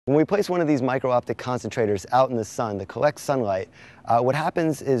When we place one of these micro-optic concentrators out in the sun to collect sunlight, what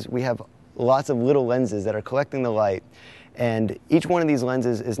happens is we have lots of little lenses that are collecting the light, and each one of these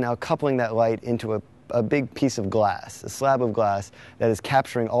lenses is now coupling that light into a big piece of glass, a slab of glass that is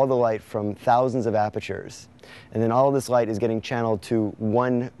capturing all the light from thousands of apertures. And then all of this light is getting channeled to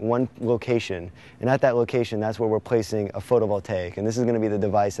one location, and at that location, that's where we're placing a photovoltaic, and this is going to be the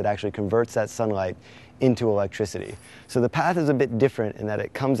device that actually converts that sunlight into electricity. So the path is a bit different in that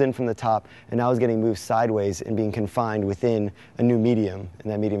it comes in from the top and now is getting moved sideways and being confined within a new medium,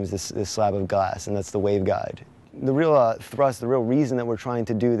 and that medium is this slab of glass, and that's the waveguide. The real thrust, the real reason that we're trying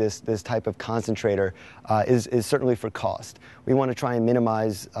to do this type of concentrator is certainly for cost. We want to try and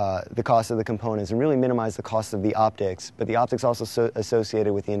minimize the cost of the components and really minimize the cost of the optics, but the optics also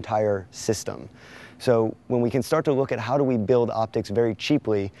associated with the entire system. So when we can start to look at how do we build optics very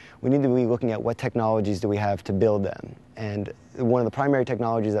cheaply, we need to be looking at what technologies do we have to build them. And one of the primary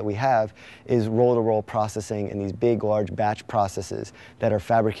technologies that we have is roll-to-roll processing and these big, large batch processes that are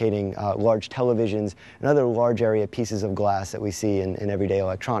fabricating large televisions and other large area pieces of glass that we see in everyday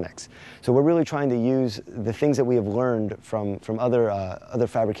electronics. So we're really trying to use the things that we have learned from other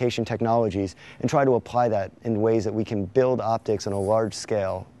fabrication technologies and try to apply that in ways that we can build optics on a large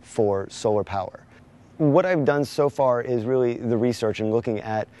scale for solar power. What I've done so far is really the research and looking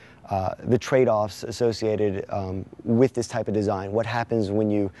at the trade-offs associated with this type of design. What happens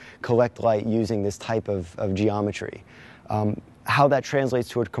when you collect light using this type of geometry? How that translates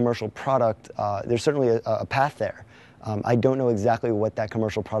to a commercial product, there's certainly a path there. I don't know exactly what that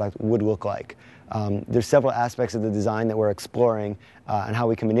commercial product would look like. There's several aspects of the design that we're exploring and how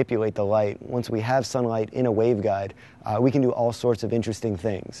we can manipulate the light. Once we have sunlight in a waveguide, we can do all sorts of interesting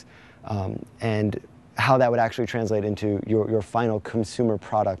things. And how that would actually translate into your final consumer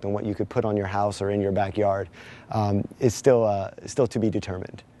product and what you could put on your house or in your backyard is still to be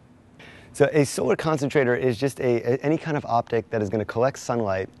determined. So a solar concentrator is just any kind of optic that is going to collect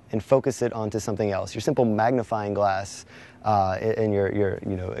sunlight and focus it onto something else. Your simple magnifying glass in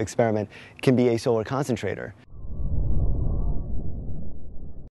your experiment can be a solar concentrator.